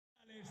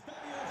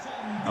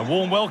A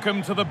warm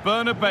welcome to the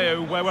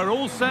Bernabeu, where we're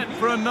all set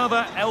for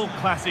another El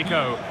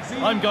Clasico.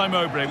 I'm Guy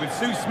Mowbray with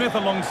Sue Smith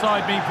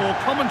alongside me for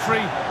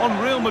commentary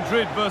on Real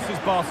Madrid versus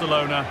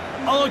Barcelona,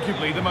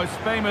 arguably the most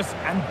famous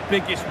and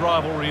biggest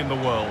rivalry in the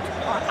world.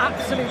 Oh,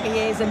 absolutely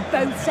is, and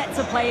both sets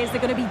of players,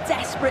 they're going to be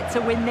desperate to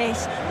win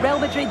this. Real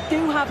Madrid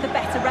do have the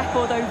better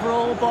record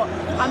overall, but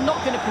I'm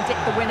not going to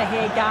predict the winner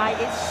here, Guy.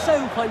 It's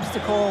so close to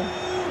call.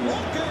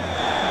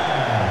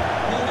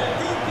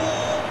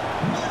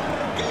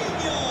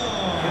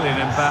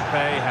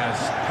 Mbappe has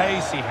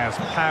pace, he has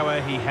power,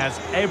 he has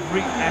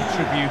every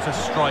attribute a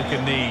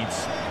striker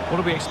needs. What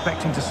are we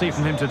expecting to see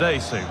from him today,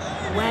 Sue?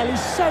 Well,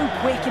 he's so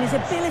quick, and his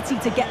ability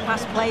to get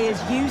past players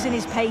using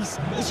his pace,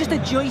 it's just a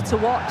joy to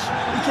watch.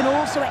 He can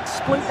also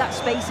exploit that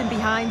space in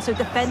behind, so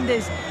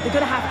defenders, they're going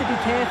to have to be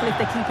careful if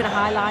they're keeping a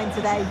high line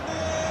today.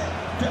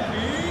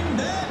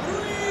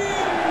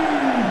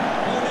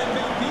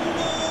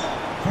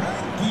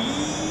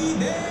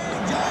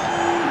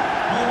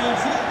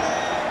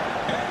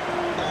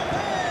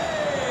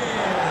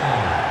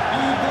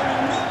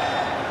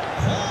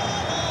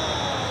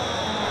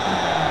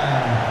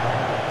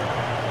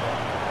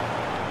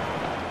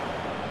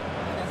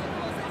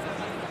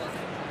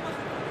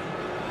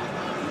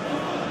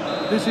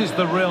 This is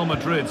the Real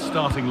Madrid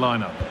starting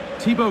lineup.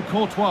 Thibaut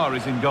Courtois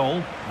is in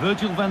goal.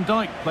 Virgil van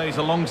Dijk plays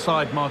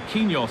alongside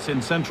Marquinhos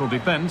in central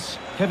defence.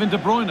 Kevin De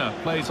Bruyne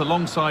plays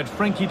alongside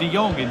Frenkie de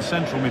Jong in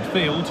central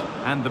midfield.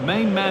 And the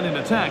main man in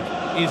attack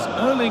is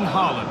Erling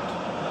Haaland.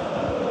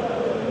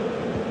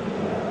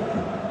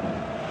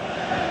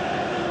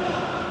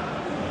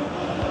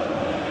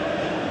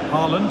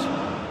 Haaland.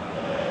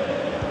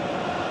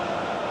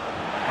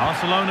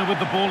 Barcelona with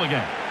the ball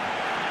again.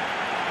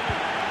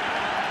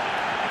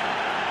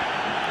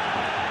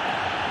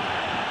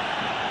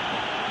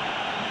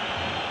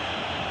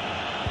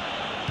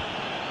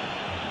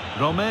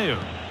 Romeo.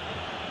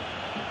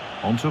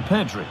 Onto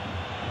Pedri.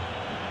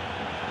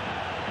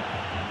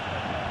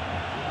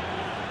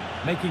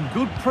 Making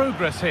good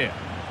progress here.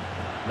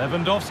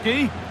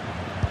 Lewandowski.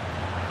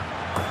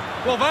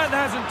 Well, that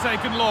hasn't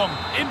taken long.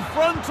 In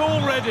front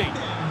already.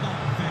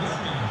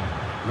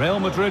 Real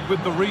Madrid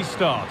with the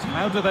restart.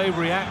 How do they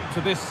react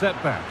to this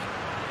setback?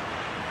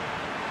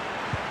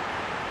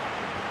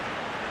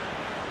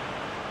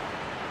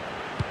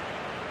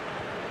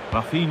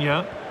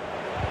 Rafinha.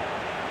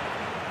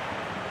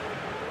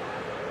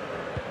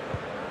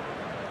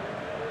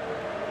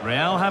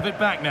 Real have it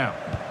back now.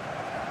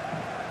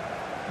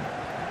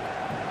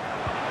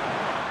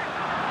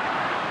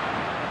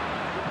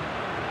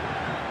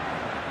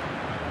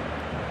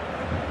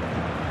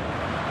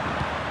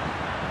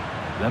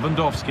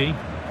 Lewandowski.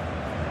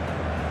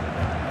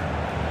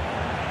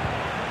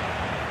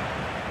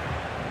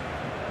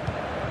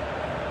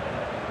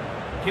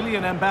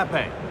 Kylian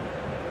Mbappe.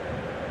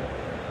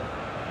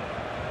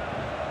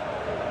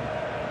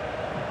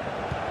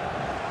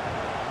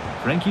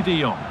 Frenkie de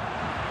Jong.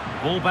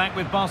 Ball back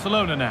with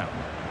Barcelona now.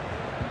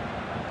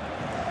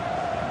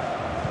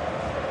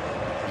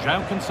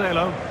 João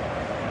Cancelo.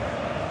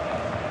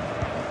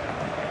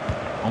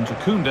 On to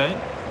Koundé.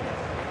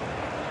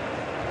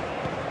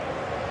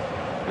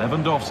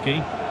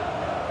 Lewandowski.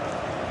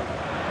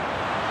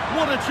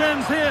 What a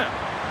chance here!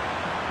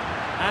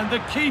 And the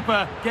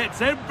keeper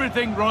gets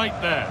everything right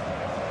there.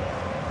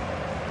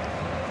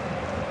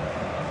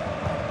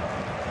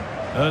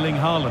 Erling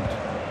Haaland.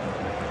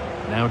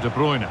 Now De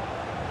Bruyne.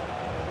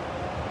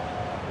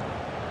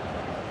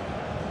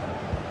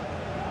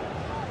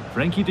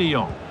 Frenkie de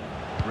Jong.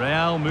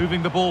 Real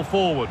moving the ball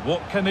forward.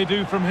 What can they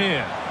do from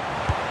here?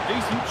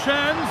 Decent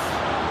chance.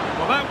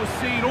 Well, that was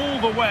seen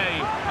all the way,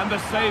 and the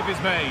save is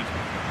made.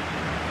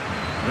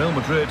 Real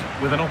Madrid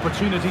with an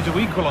opportunity to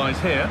equalise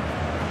here.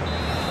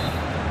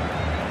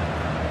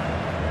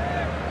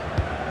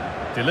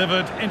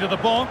 Delivered into the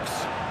box.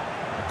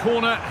 The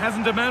corner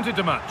hasn't amounted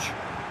to much.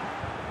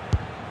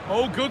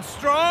 Oh, good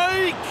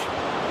strike!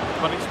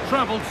 But it's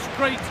travelled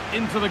straight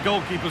into the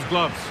goalkeeper's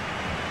gloves.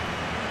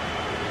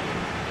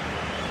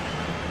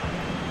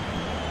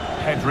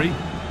 Pedri.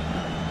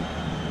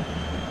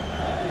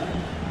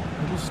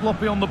 A little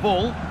sloppy on the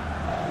ball.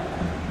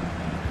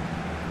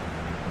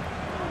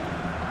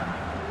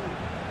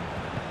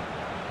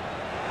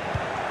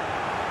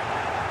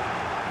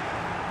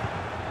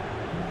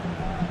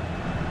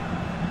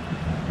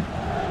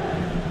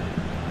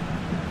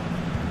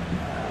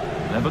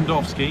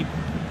 Lewandowski.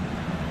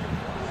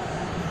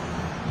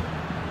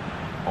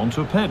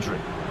 Onto Pedri.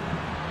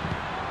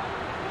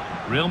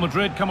 Real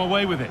Madrid come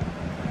away with it.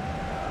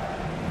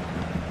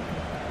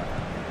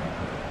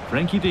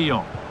 Frenkie de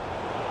Jong.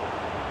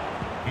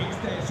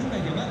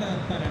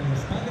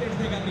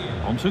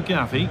 Onto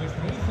Gavi.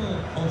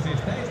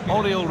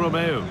 Oriol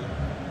Romeo.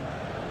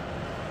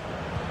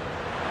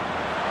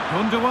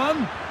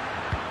 Gundogan.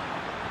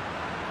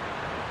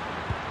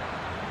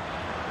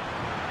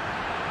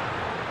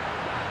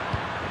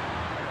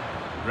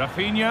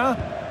 Rafinha.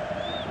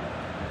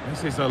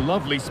 This is a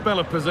lovely spell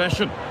of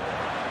possession.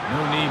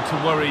 No need to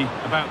worry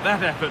about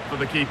that effort for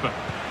the keeper.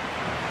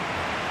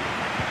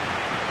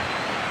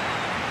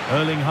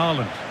 Erling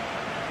Haaland.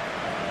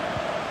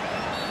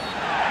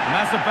 And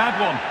that's a bad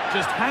one.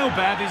 Just how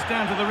bad is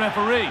down to the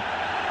referee.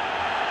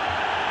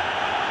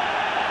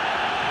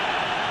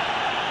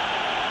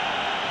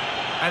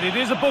 And it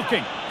is a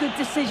booking. Good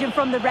decision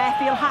from the ref.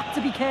 He'll have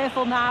to be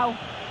careful now.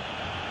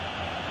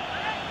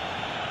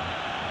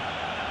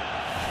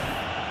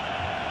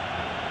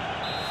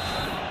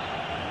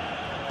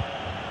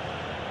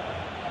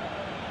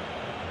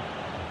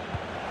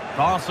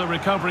 Barca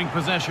recovering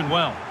possession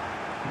well.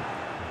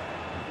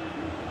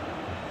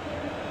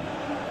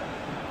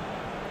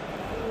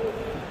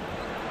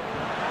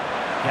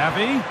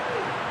 Gavi.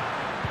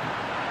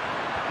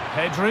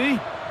 Pedri.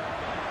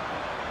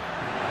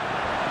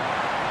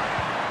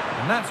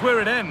 And that's where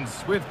it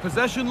ends, with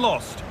possession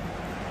lost.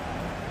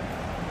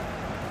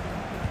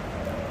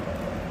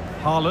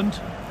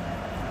 Haaland.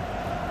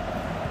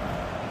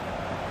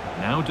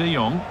 Now De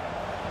Jong.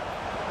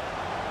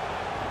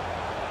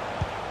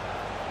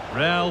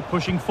 Real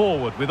pushing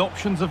forward with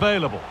options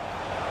available.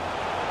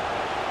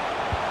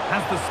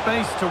 Has the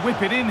space to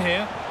whip it in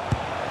here.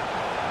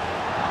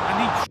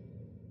 And he...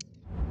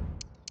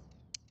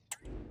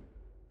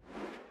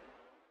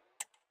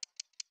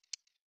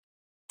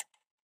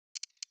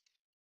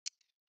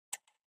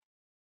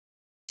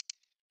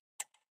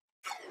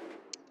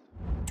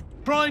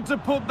 tried to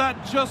put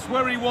that just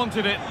where he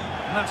wanted it,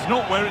 and that's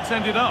not where it's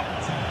ended up.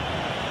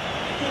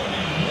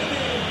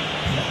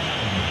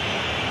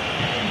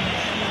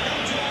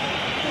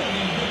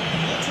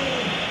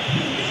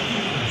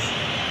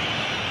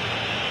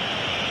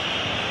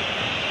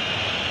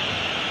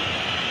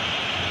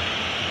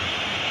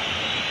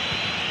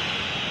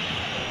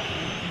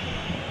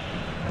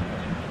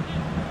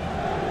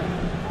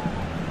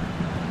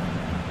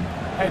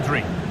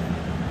 Pedri.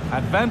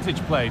 Advantage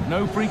played,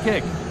 no free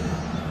kick.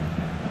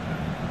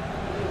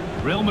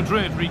 Real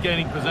Madrid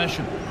regaining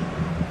possession.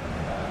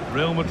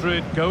 Real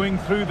Madrid going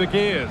through the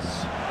gears.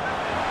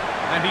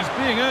 And he's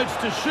being urged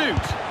to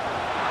shoot.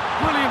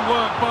 Brilliant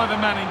work by the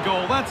man in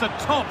goal. That's a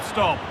top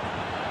stop.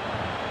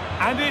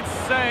 And it's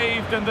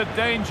saved, and the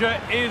danger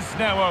is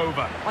now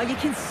over. Well, you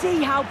can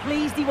see how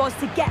pleased he was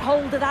to get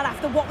hold of that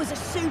after what was a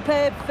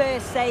superb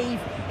first save.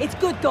 It's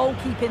good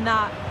goalkeeping,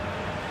 that.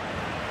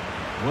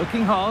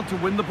 Working hard to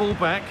win the ball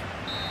back.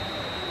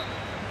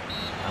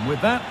 And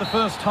with that, the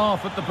first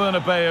half at the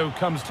Bernabeu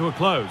comes to a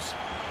close.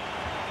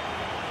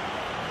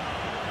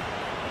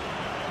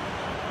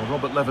 Well,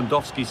 Robert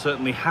Lewandowski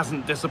certainly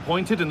hasn't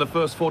disappointed in the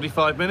first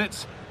 45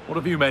 minutes. What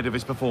have you made of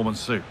his performance,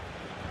 Sue?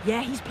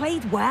 Yeah, he's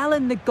played well,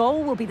 and the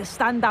goal will be the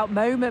standout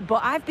moment,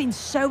 but I've been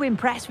so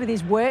impressed with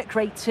his work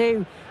rate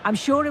too. I'm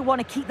sure he'll want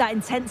to keep that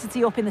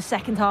intensity up in the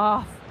second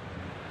half.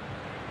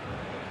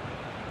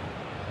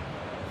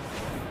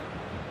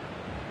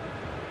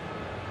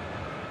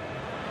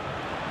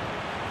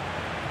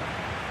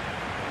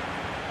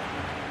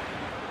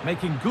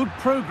 Making good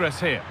progress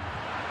here.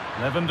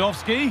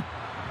 Lewandowski.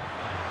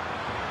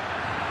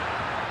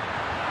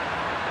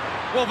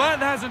 Well, that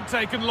hasn't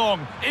taken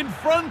long. In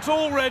front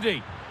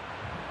already.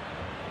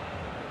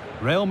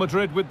 Real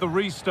Madrid with the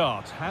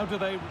restart. How do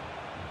they...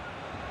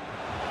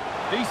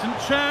 Decent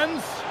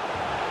chance.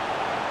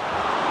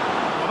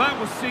 Well, that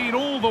was seen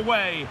all the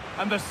way,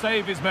 and the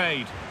save is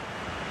made.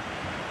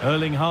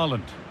 Erling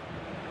Haaland.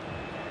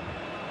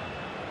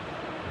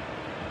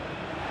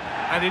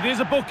 And it is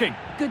a booking.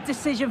 Good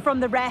decision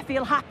from the ref.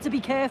 He'll have to be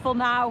careful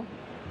now.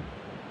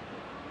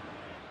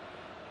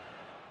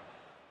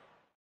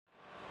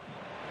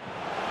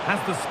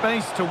 Has the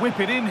space to whip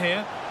it in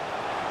here.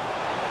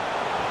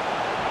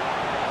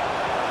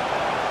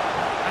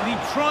 And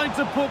he tried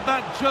to put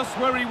that just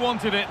where he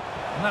wanted it,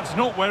 and that's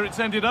not where it's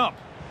ended up.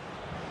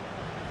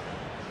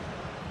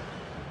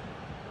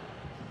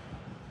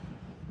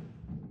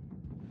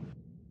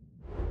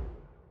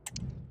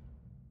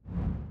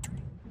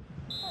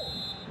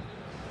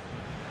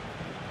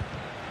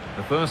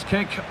 The first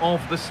kick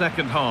of the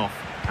second half.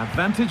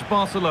 Advantage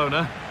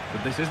Barcelona,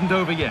 but this isn't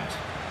over yet.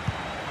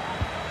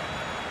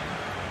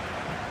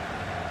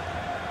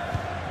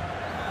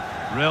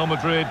 Real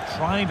Madrid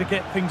trying to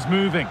get things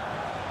moving.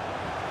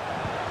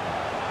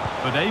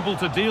 But able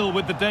to deal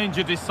with the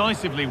danger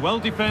decisively, well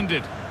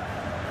defended.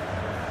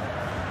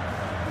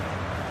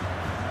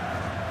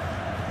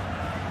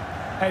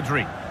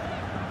 Pedri.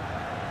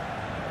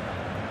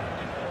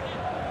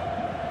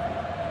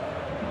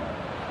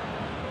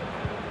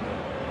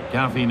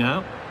 Gavi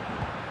now.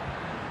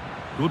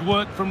 Good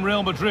work from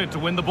Real Madrid to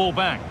win the ball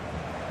back.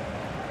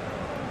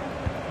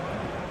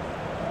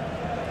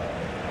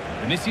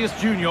 Vinicius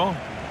Junior.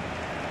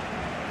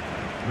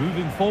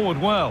 Moving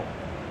forward well.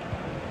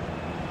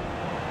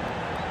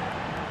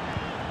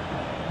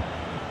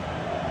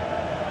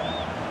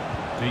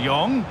 De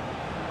Jong.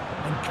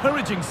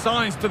 Encouraging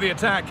signs to the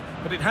attack,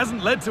 but it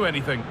hasn't led to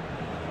anything.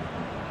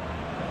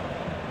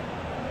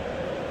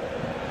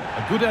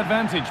 A good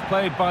advantage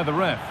played by the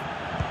ref.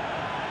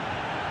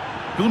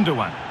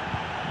 Gundogan.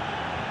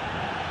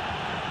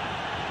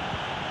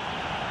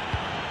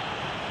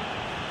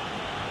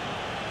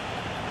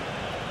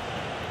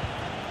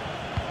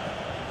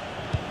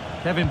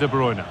 Kevin De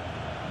Bruyne.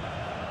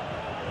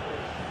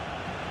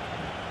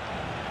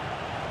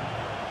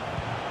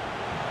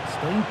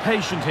 Staying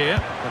patient here,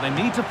 but they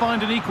need to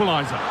find an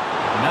equaliser.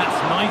 And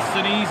that's nice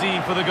and easy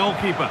for the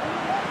goalkeeper.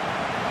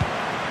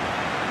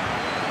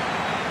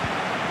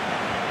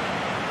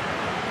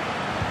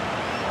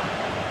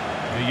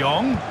 De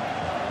Jong.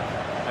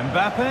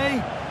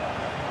 Mbappe.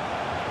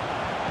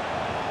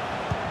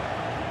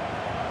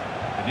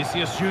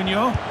 Vinicius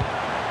Junior.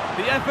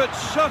 The effort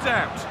shut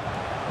out.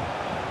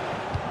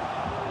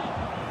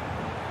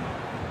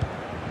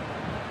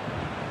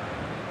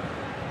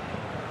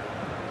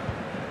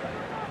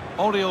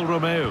 Oriol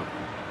Romeu.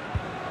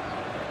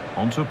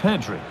 Onto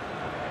Pedri.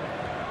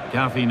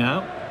 Gavi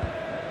now.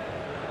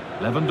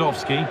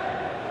 Lewandowski.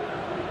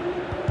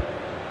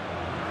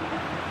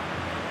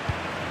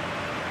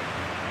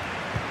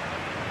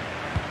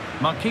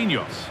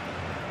 Marquinhos.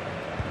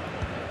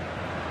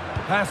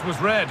 The pass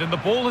was read and the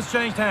ball has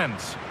changed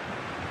hands.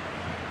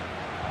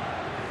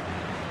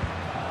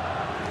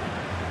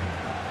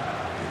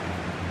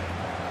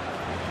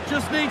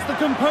 Just needs the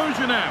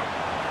composure now.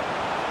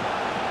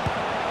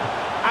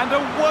 And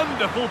a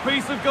wonderful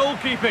piece of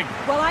goalkeeping.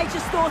 Well, I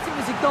just thought it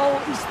was a goal.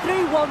 He's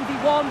through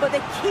 1v1, but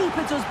the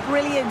keeper does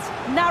brilliant.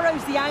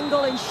 Narrows the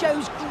angle and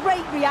shows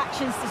great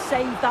reactions to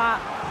save that.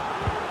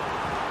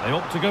 They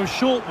opt to go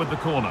short with the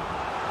corner.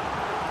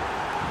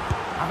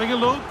 Having a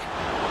look.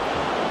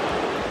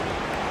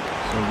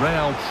 So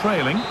Real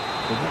trailing,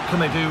 but what can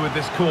they do with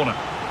this corner?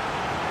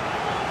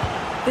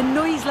 The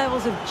noise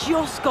levels have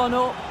just gone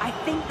up. I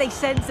think they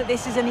sense that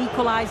this is an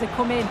equaliser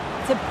coming.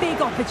 It's a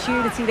big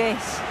opportunity,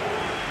 this.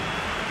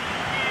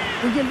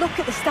 When you look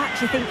at the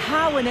stats, you think,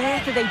 how on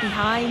earth are they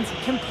behind?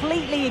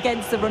 Completely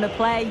against the run of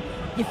play.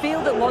 You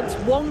feel that once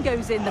one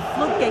goes in, the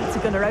floodgates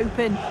are going to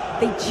open.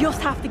 They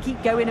just have to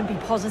keep going and be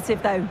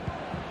positive, though.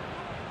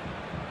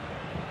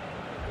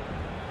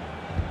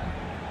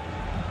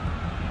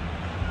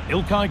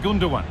 Ilkay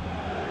Gundogan.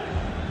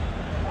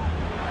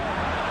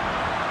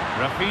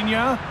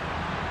 Rafinha.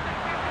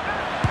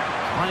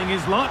 Trying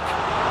his luck.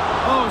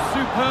 Oh,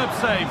 superb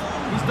save.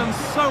 He's done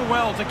so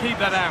well to keep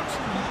that out.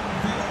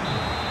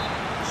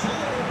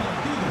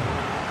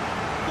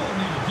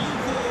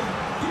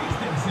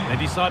 They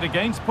decide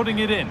against putting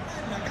it in.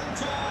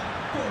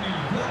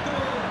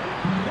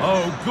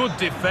 Oh, good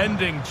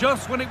defending,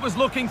 just when it was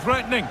looking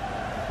threatening.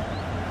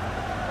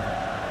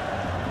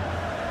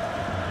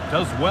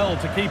 Does well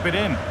to keep it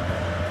in.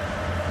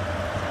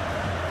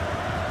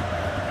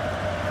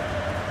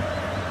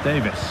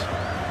 Davis.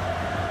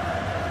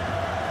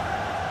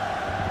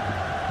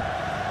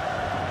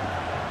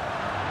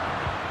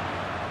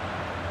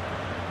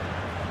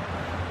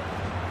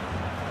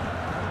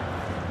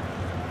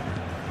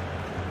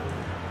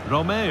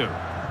 Romeu.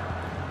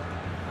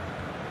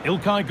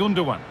 Ilkay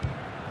Gundogan.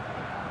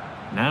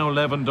 Now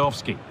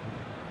Lewandowski.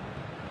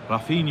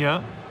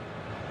 Rafinha.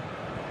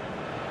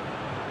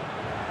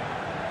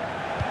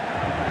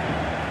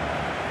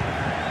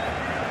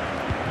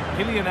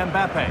 Kylian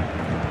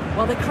Mbappe.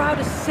 Well, the crowd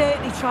is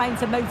certainly trying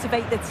to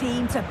motivate the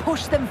team to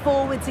push them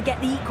forward to get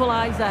the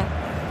equaliser.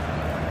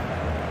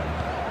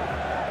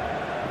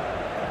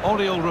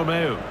 Oriol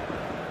Romeu.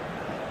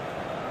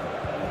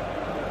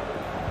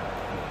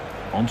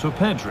 Onto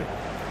Pedri.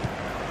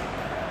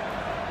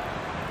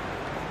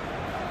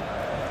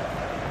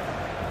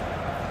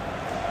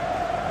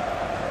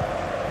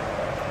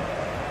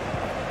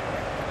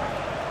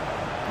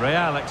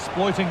 Real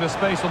exploiting the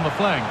space on the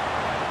flank.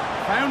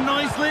 Found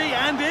nicely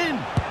and in.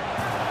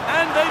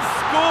 And they've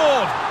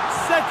scored!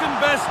 Second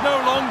best no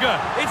longer.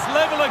 It's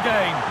level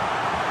again.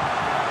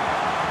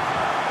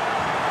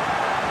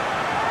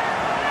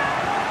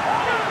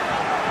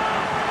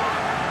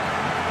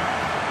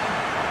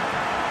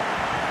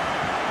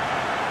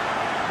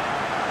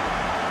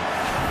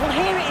 Well,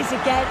 here it is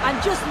again,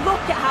 and just look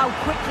at how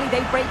quickly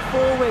they break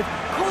forward.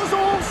 Cause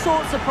all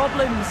sorts of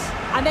problems.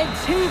 And then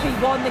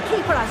 2v1, the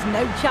keeper has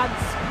no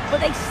chance.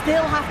 But they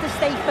still have to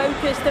stay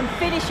focused and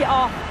finish it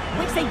off,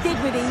 which they did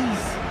with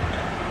ease.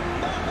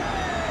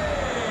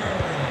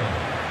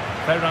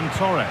 Ferran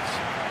Torres.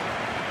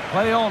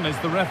 Play on is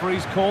the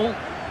referee's call.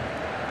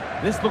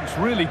 This looks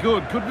really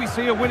good. Could we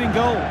see a winning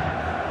goal?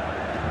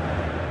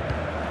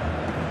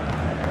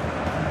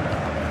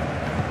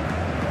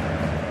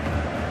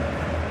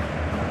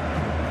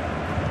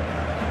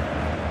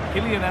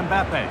 Kylian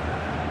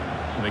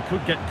Mbappe. They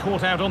could get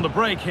caught out on the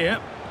break here.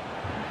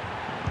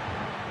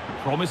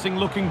 Promising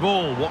looking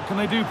ball. What can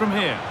they do from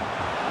here?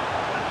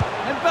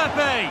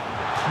 Mbappe!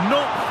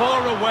 Not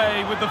far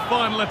away with the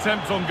final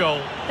attempt on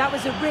goal. That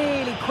was a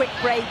really quick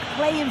break,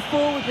 playing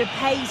forward with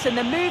pace, and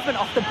the movement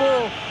off the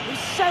ball was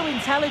so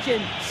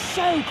intelligent,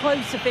 so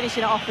close to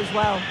finishing it off as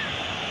well.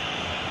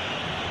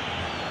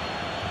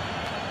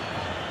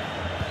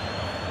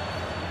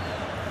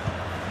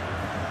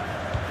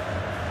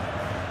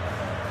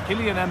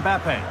 Kylian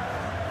Mbappe.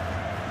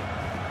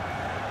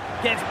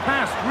 Gets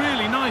past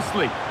really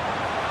nicely.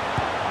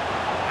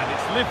 And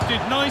it's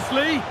lifted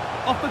nicely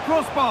off the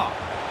crossbar.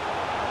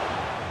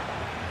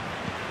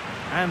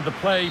 And the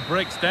play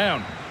breaks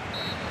down.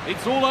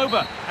 It's all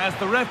over as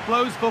the ref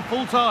blows for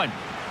full time.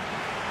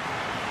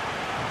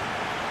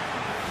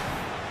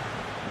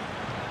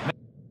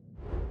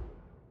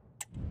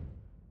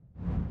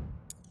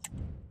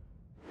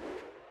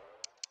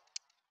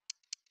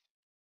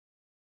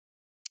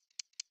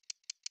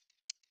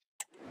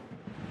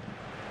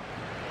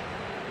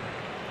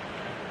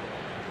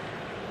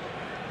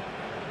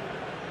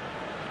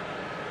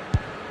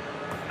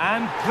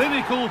 And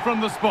clinical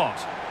from the spot.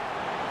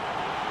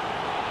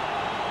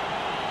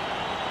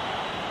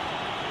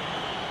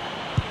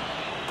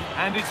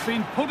 And it's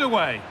been put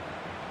away.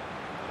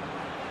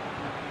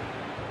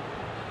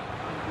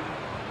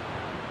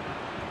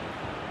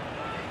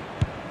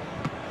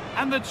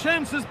 And the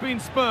chance has been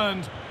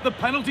spurned. The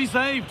penalty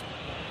saved.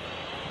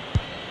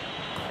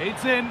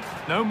 It's in.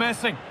 No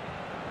messing.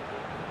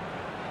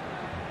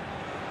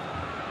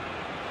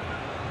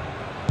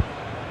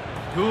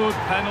 Good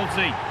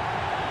penalty.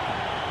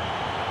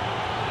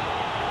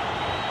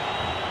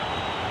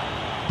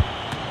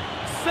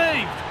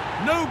 Saved.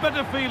 No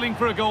better feeling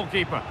for a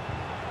goalkeeper.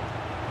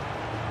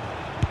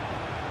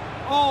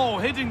 Oh,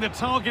 hitting the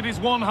target is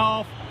one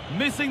half.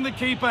 Missing the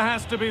keeper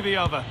has to be the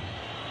other.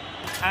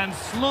 And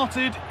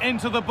slotted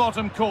into the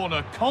bottom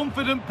corner.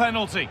 Confident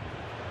penalty.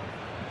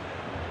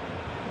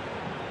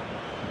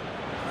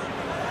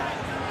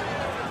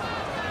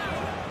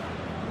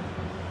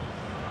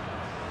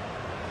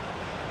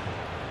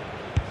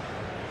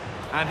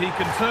 And he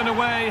can turn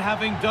away,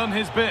 having done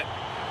his bit.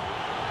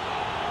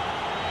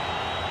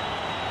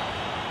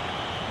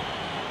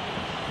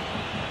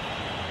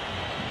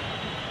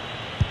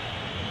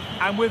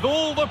 And with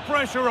all the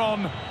pressure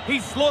on, he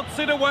slots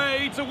it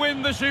away to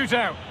win the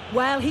shootout.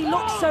 Well, he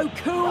looks so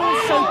cool,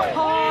 so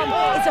calm.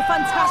 It's a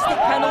fantastic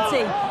penalty.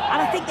 And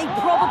I think they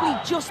probably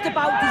just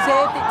about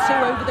deserved it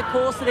too over the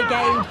course of the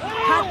game.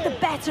 Had the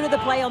better of the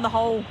play on the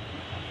whole.